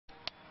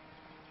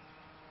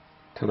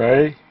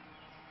Today, I'm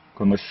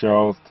going to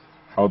show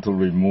how to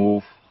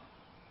remove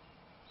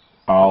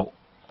out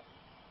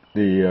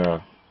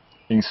the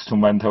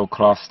instrumental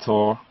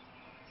cluster.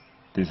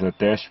 This is a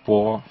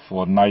dashboard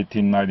for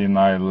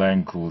 1999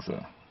 Land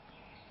Cruiser.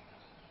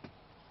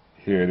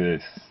 Here it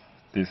is.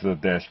 This is a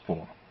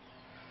dashboard.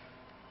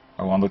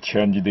 I want to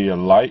change the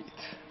light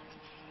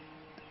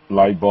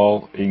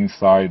bulb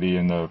inside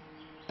the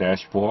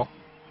dashboard,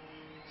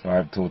 so I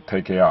have to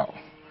take it out.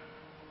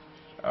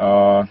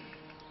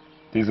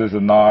 This is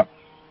not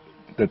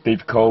the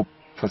difficult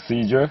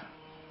procedure,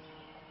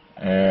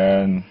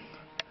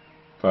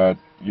 but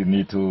you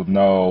need to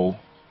know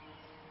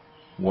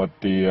what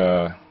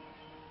the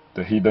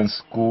hidden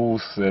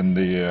screws and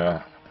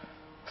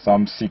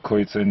some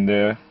secrets in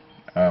there.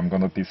 I'm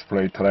gonna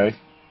display today.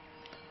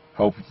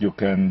 Hope that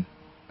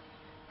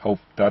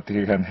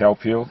it can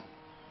help you.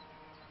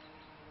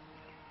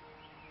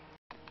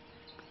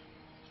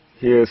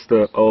 Here's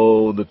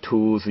all the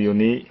tools you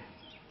need.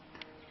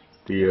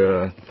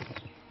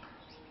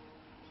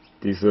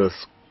 This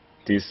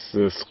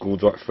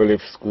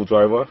Phillips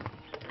screwdriver,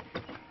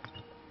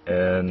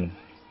 and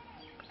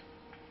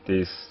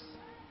this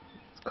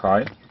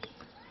kind,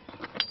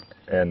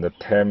 and the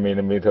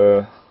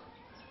 10mm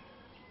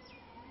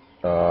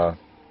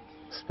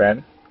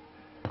span,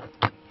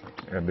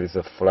 and this is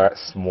a flat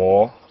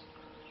small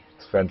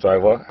span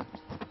driver,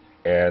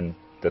 and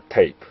the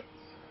tape,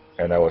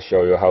 and I will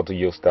show you how to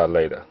use that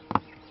later.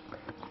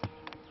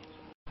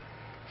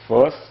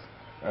 First,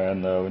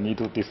 we need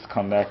to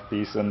disconnect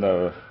this and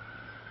the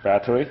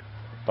battery.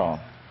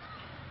 Down.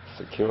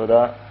 Secure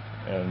that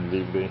and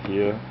leave it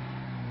here.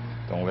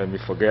 Don't let me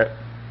forget.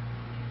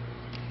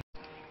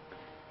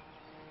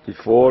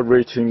 Before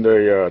reaching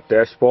the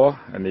dashboard,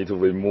 I need to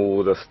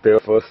remove the steer.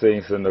 First thing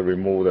is to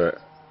remove the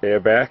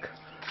airbag.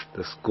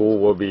 The screw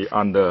will be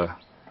under.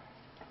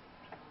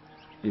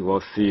 You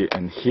will see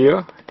in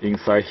here,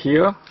 inside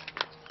here,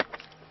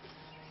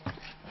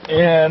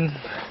 and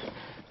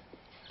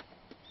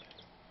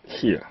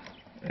here,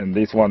 and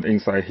this one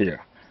inside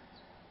here.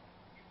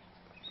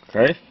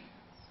 Okay,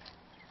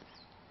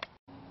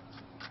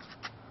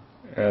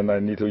 and I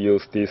need to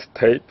use this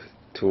tape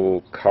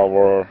to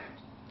cover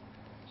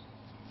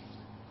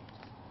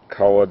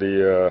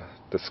the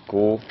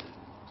screw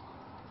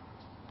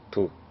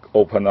to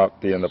open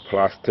up the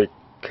plastic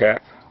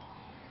cap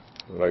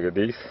like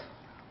this.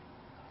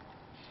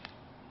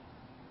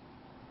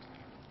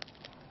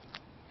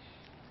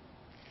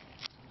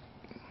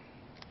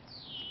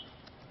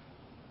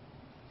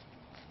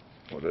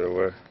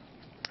 Whatever,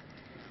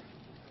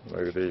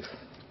 like this.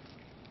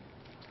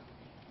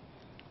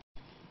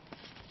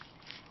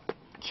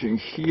 In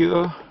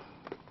here,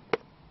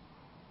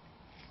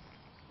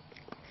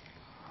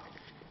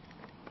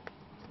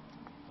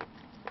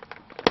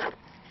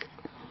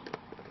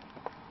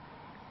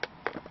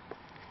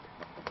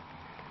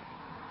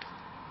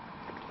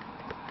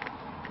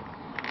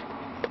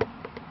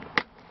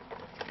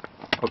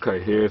 okay,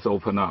 here's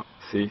open up.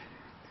 See,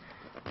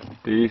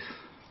 these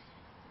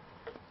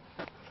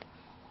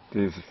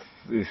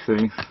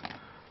things.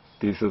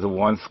 This is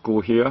one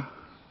screw here.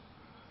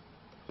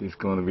 This is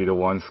going to be the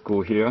one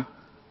screw here,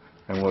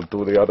 and we'll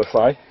do the other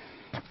side.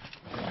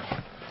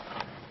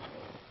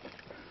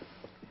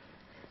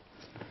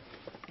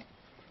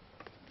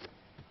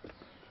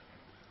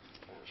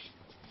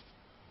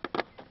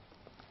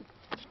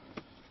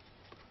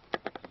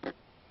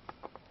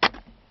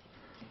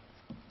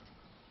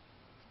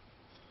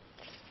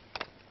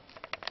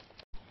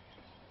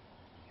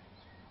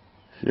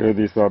 Here,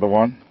 this other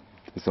one.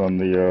 It's on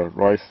the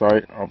right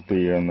side of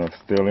the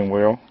steering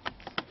wheel.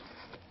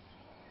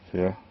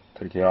 Here,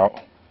 take it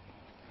out.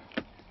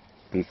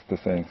 This is the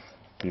thing.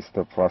 This is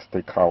the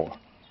plastic cover.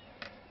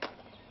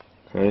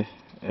 Okay,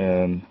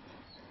 and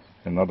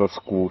another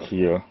screw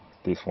here.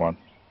 This one.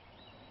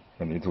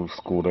 I need to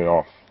screw it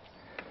off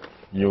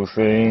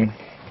using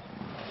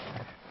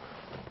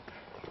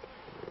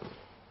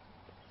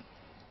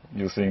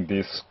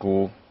this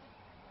screw.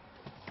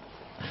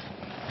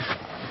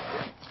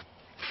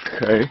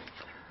 Okay.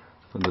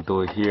 From the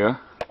door here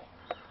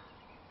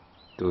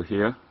to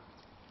here.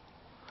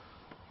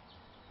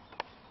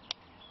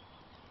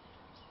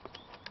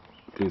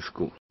 This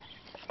screw.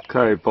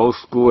 Okay, both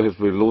screws have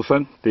been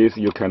loosened. This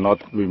you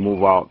cannot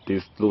remove out.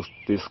 This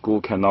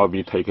screw cannot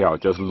be taken out.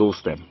 Just loose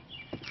them.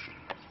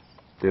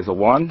 There's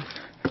one,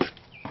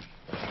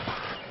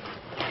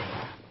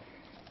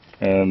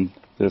 and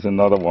there's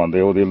another one. They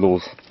already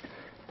loose.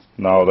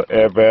 Now the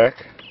airbag,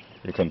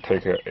 you can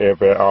take the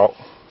airbag out.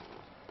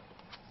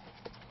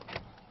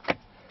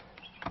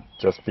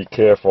 Just be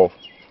careful.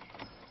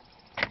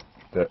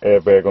 The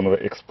airbag gonna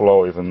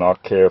explode if you're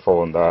not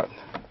careful on that.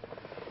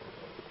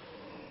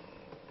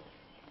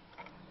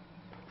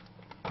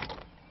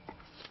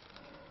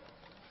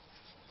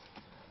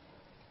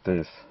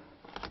 This.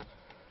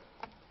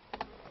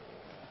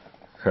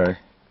 Okay.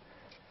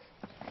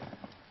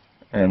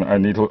 And I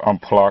need to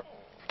unplug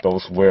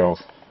those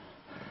wheels.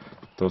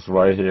 Those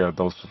right here,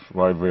 those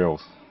right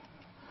wheels.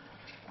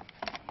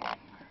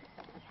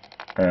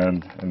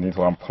 And I need to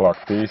unplug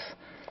this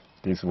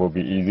this will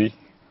be easy.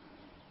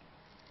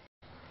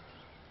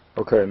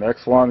 Okay,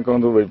 next one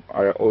going to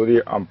I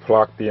already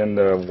unplugged in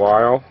the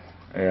wire,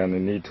 and I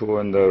need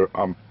to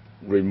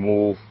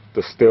remove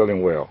the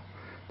steering wheel.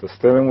 The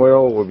steering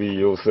wheel will be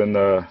using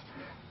a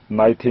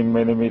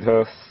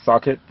 19mm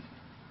socket.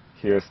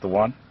 Here's the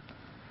one.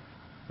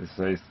 It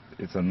says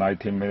it's a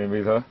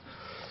 19mm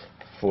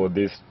for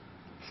this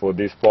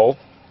bowl.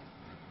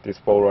 This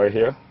bowl right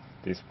here.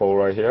 This bowl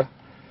right here.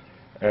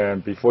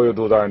 And before you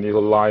do that, I need to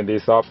line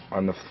this up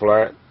on the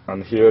flat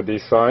on here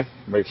this side.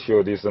 Make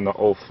sure this is an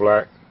old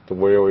flat. The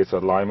wheel is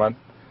alignment,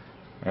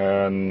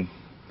 and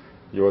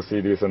you will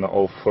see this in the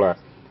old flat.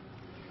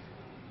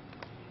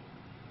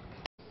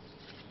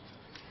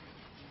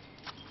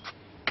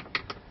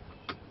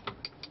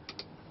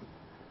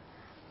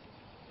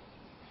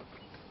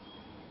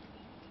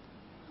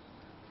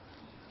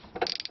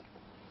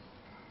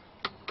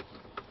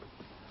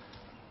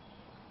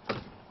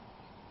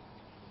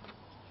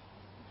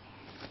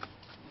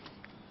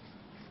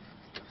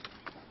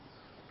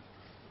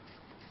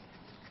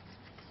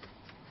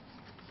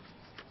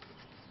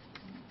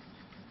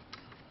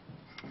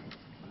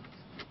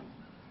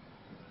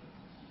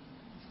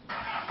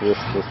 Here's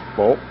this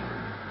bolt.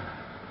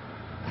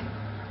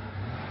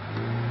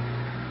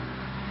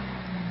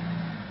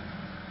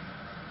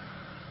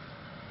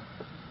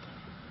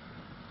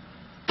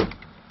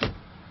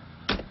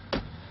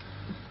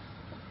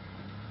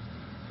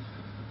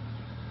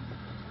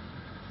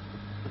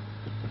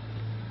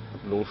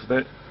 Loosen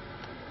it.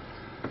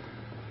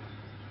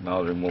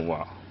 Now remove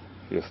out.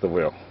 Here's the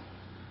wheel.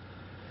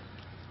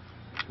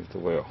 Here's the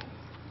wheel.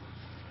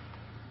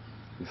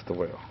 Here's the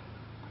wheel.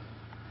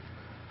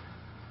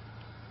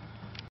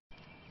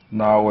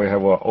 Now we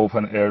have an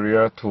open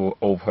area to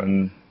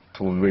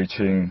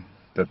reaching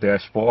the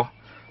dashboard.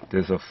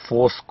 There's a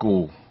 4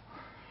 screw.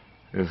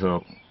 There's a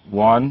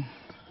one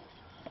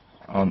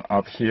on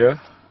up here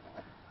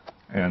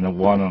and a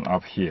one on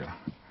up here.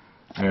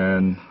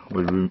 And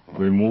we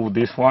remove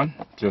this one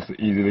just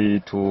easily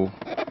to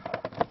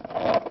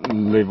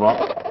lift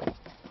up.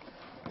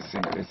 I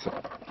think it's a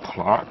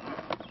plug.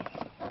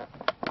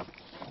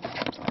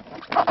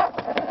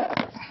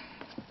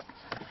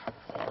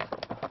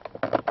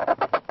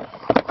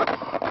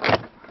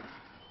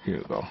 Here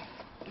you go.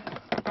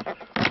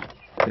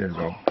 Here you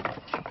go.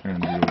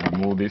 And you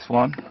remove this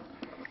one.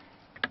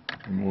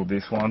 Remove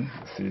this one.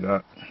 See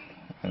that?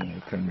 And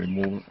you can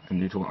remove. You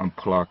need to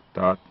unplug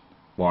that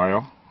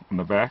wire on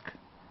the back.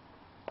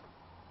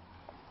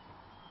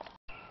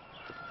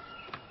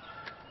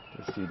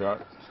 You see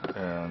that?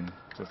 And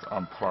just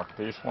unplug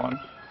this one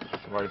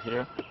right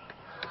here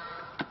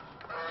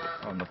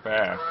on the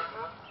back.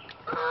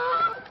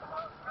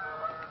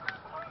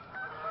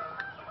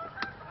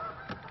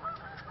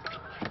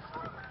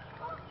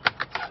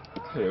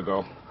 Here you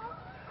go.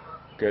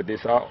 Get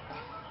this out.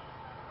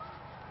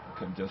 You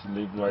can just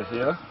leave right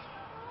here.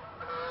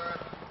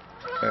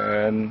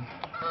 And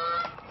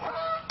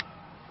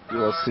you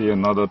will see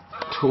another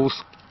 2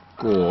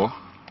 screw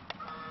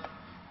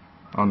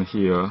on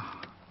here.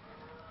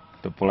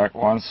 The black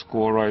one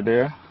screw right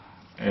there.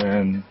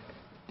 And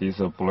this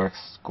a black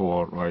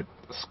screw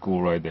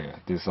right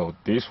there. This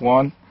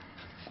one,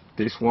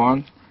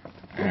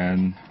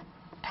 and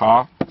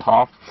top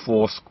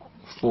 4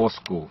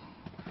 screw.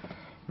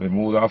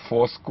 Remove that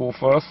 4 screw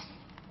first.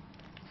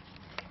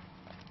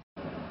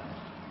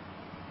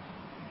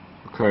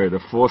 Okay, the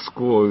 4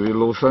 screw is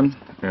loosened,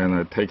 and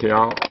I take it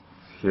out.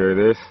 Here it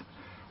is.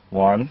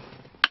 1,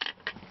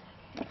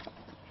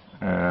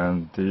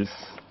 and this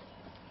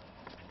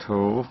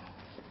 2,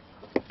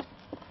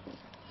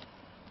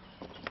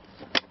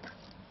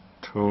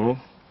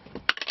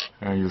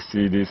 and you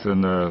see this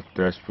in the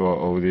dashboard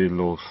already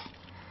loose.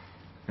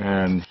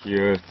 And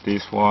here,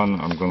 this one,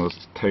 I'm gonna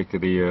take the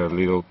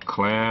little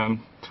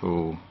clamp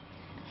to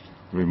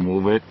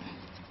remove it.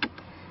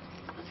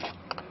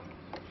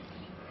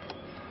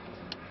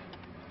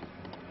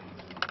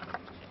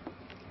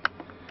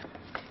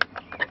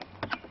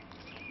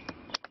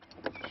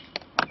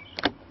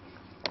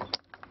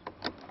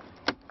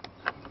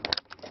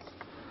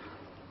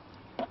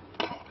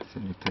 So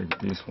you take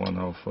this one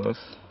out first.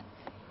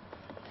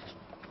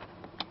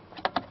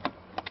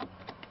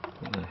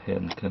 The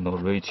hand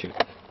cannot reach it.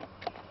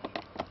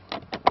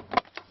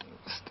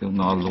 Still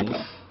not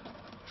loose.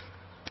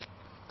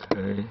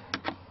 Okay,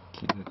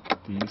 get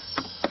this.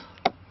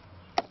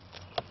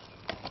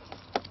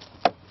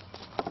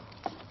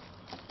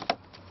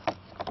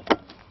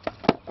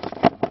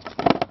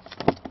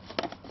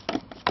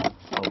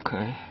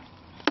 Okay,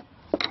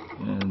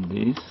 and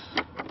this.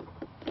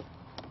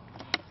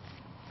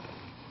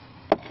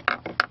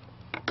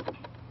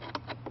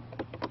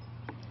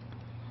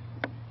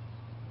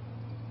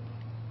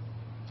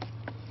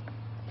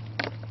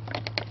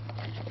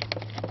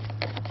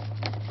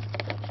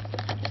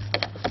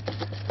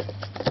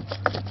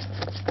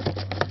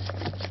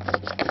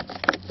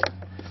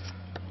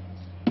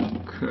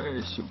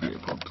 Okay, should be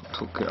able to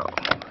take out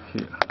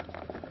here.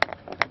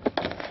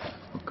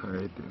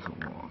 Okay, this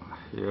one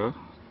here,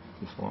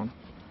 this one,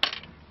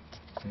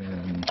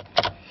 and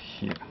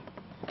here.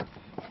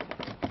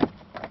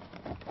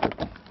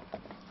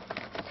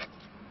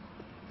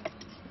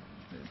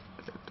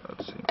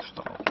 That's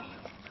installed.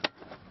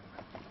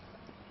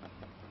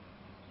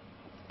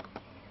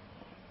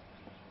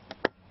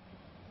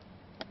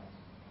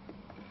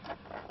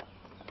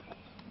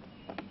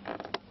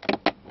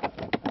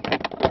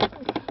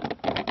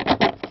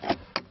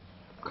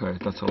 Okay,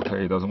 that's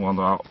okay, it doesn't want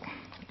out.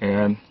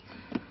 And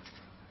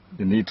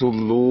you need to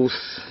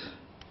loose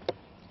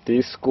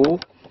this screw,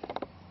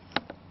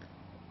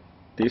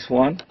 this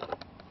one,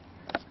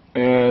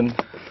 and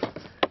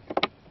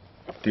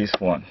this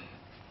one.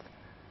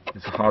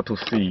 It's hard to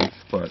see,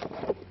 but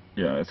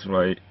yeah, it's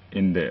right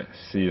in there.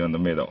 See in the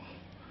middle.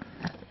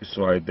 It's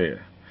right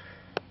there.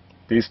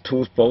 These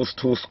two, both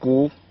two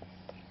screws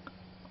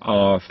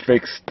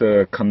fix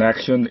the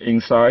connection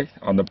inside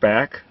on the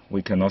back.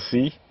 We cannot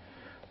see,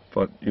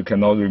 but you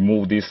cannot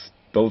remove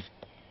those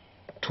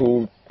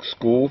two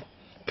screws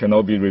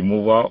cannot be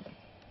removed out,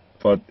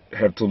 but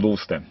have to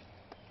loose them.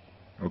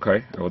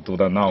 Okay, I will do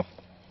that now.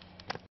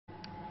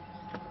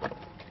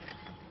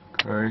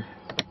 Okay,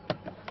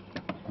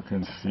 you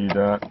can see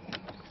that,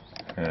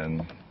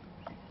 and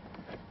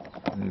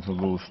I need to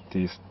loose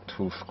these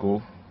two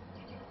screws.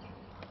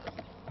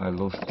 I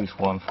loose this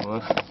one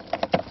first.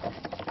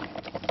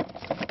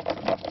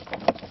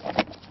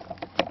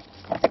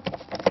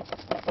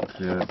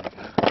 Good.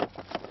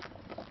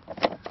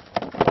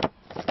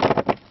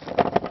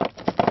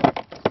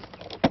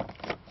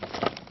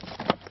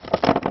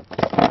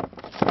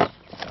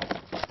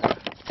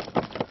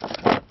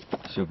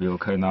 Should be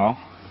okay now.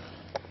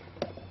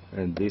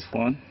 And this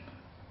one.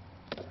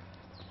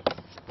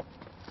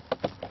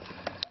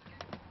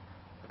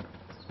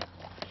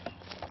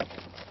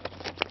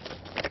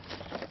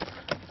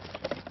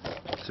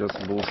 Just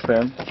loose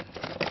them.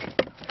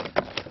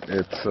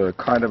 It's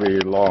kind of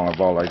a long,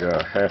 about like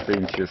a ½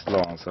 inch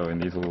long, so we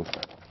need to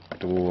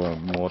do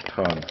more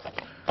turns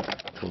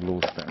to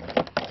loose them.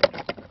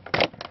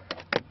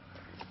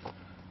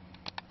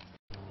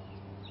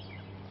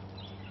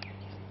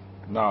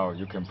 Now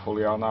you can pull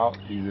it out now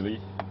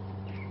easily.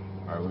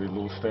 I already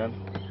loose them,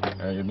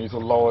 and you need to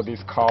lower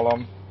this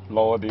column,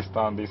 lower this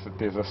down.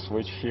 There's a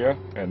switch here,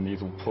 and need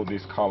to pull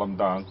this column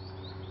down.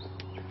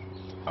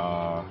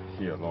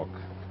 Here, look.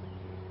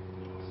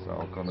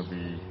 So gonna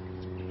be.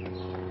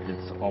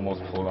 It's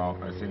almost pulled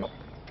out. I think.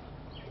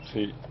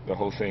 See, the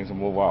whole thing's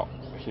move out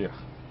here.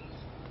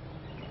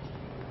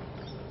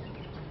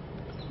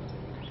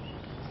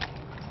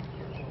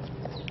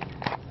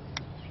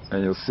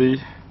 And you see,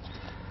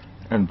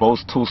 and both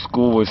two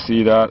screws will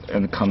see that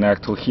and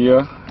connect to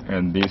here,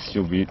 and this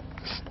should be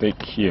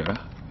stick here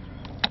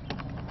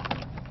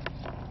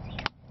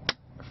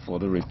for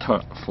the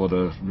return, for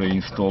the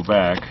reinstall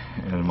back,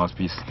 and it must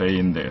be stay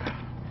in there.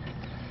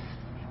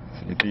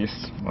 See,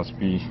 this must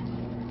be.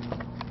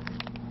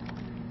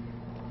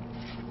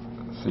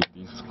 See,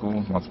 this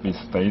screw must be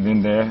stayed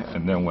in there,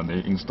 and then when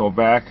they install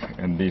back,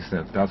 and this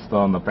that's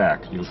on the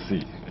back, you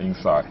see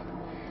inside.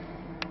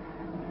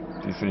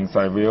 This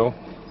inside wheel,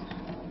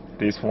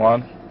 this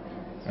one,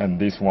 and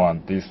this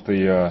one. These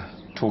the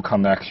two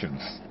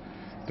connections.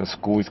 The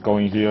screw is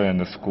going here, and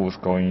the screw is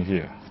going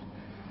here.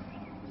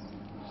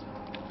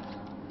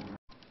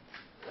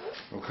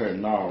 Okay,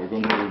 now we're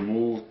going to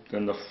remove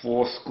then the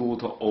 4 screw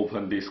to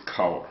open this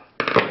cover.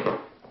 The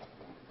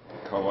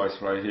cover is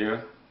right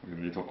here.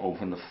 We need to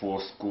open the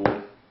 4 screw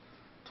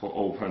to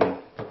open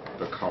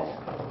the cover.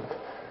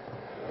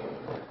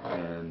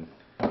 And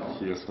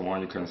here's the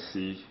one you can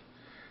see.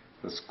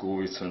 The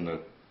screw is in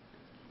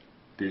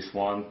this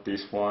one,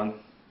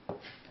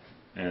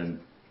 and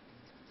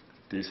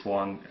this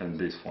one, and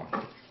this one.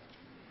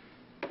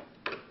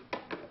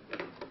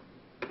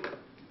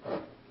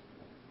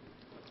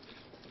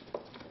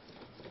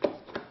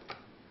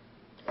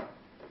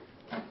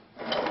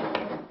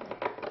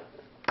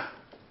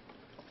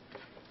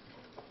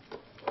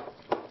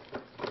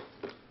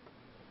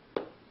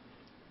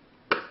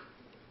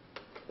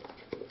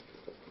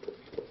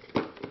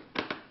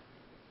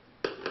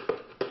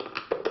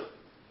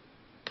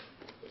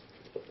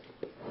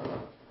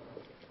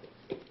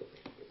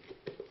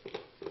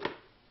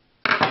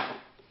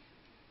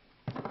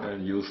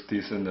 And use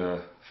this in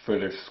the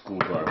Phillips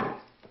screwdriver.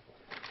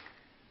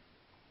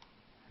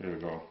 Here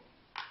we go.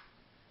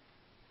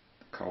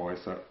 Cover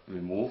is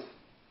removed.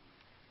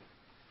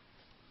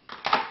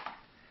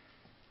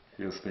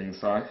 Here's the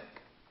inside.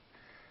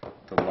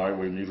 The light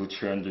we need to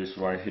change is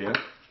right here.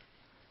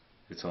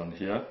 It's on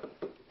here.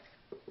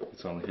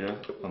 It's on here.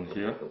 On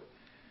here.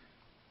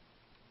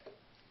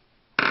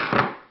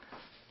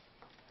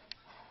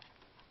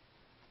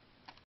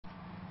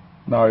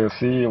 Now you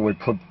see we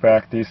put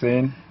back this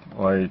in.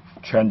 I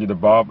change the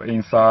bulb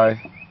inside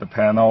the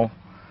panel,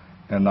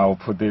 and now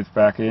put this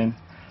back in.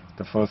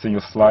 The first thing you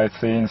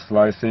slice in,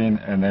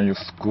 and then you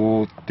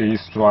screw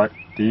this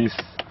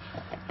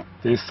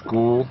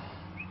screw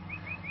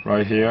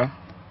right here,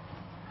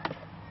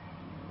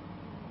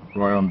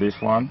 right on this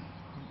one,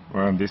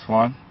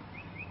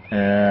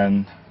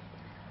 and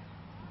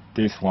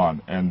this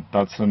one, and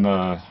that's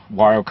a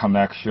wire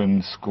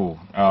connection screw.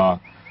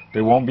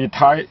 They won't be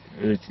tight.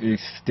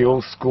 It's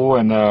still screw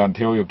and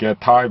until you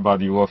get tight, but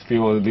you will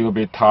feel a little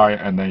bit tight,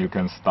 and then you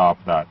can stop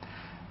that.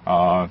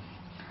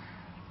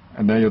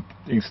 And then you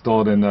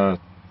install in the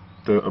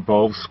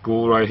above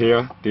screw right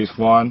here, this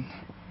one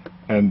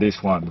and this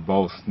one,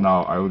 both.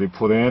 Now I already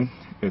put in.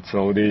 It's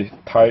already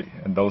tight,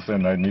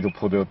 and I need to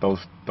put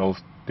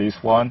this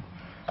one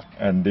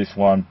and this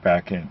one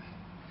back in.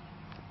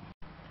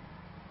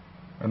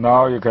 And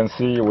now you can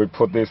see we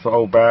put this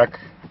all back,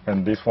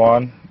 and this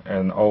one,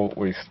 and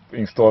we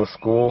install the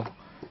screw,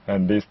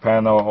 and this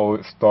panel all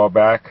install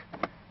back,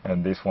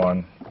 and this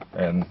one,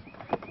 and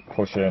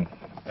push in,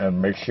 and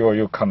make sure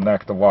you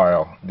connect the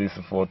wire. This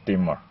is for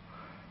dimmer.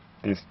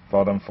 This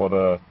button for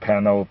the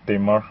panel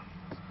dimmer,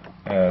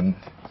 and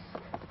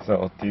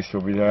so this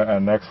should be there.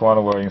 And next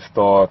one we'll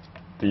install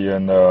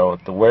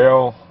the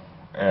wheel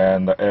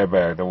and the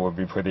airbag. That will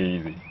be pretty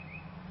easy.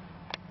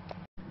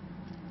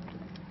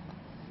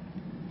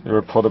 You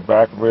will put the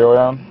back wheel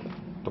in,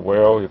 the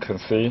wheel you can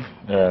see,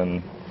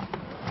 and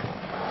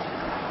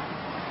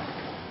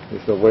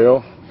it's the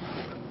wheel.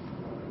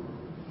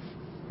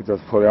 We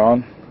just put it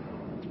on,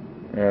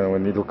 and we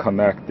need to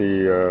connect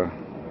the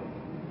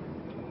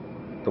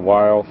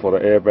wire for the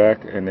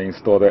airbag and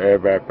install the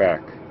airbag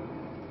back.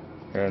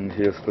 And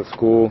here's the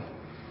screw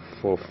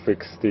for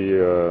fix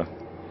the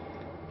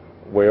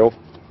wheel.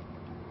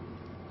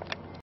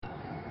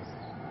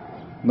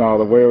 Now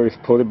the wheel is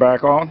put it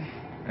back on,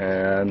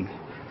 and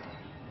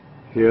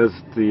here's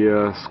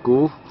the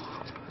screw,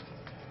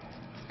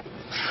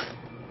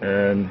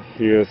 and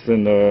here's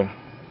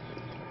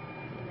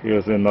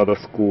another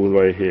screw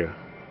right here,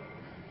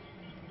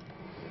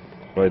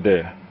 right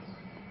there.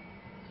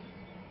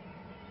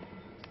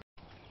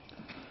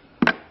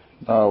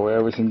 Now with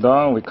everything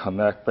done, we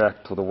connect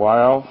back to the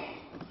wire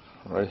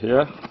right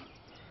here.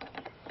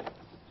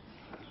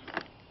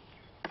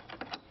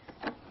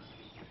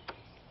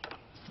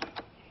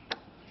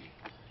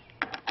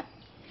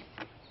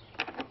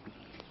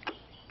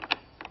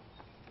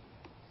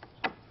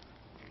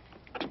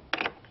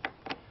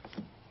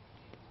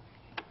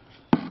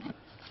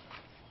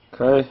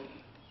 Okay.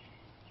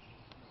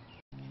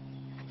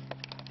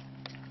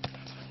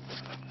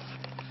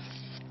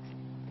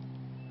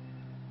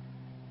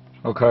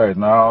 Okay,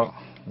 now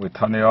we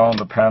turn it on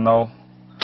the panel.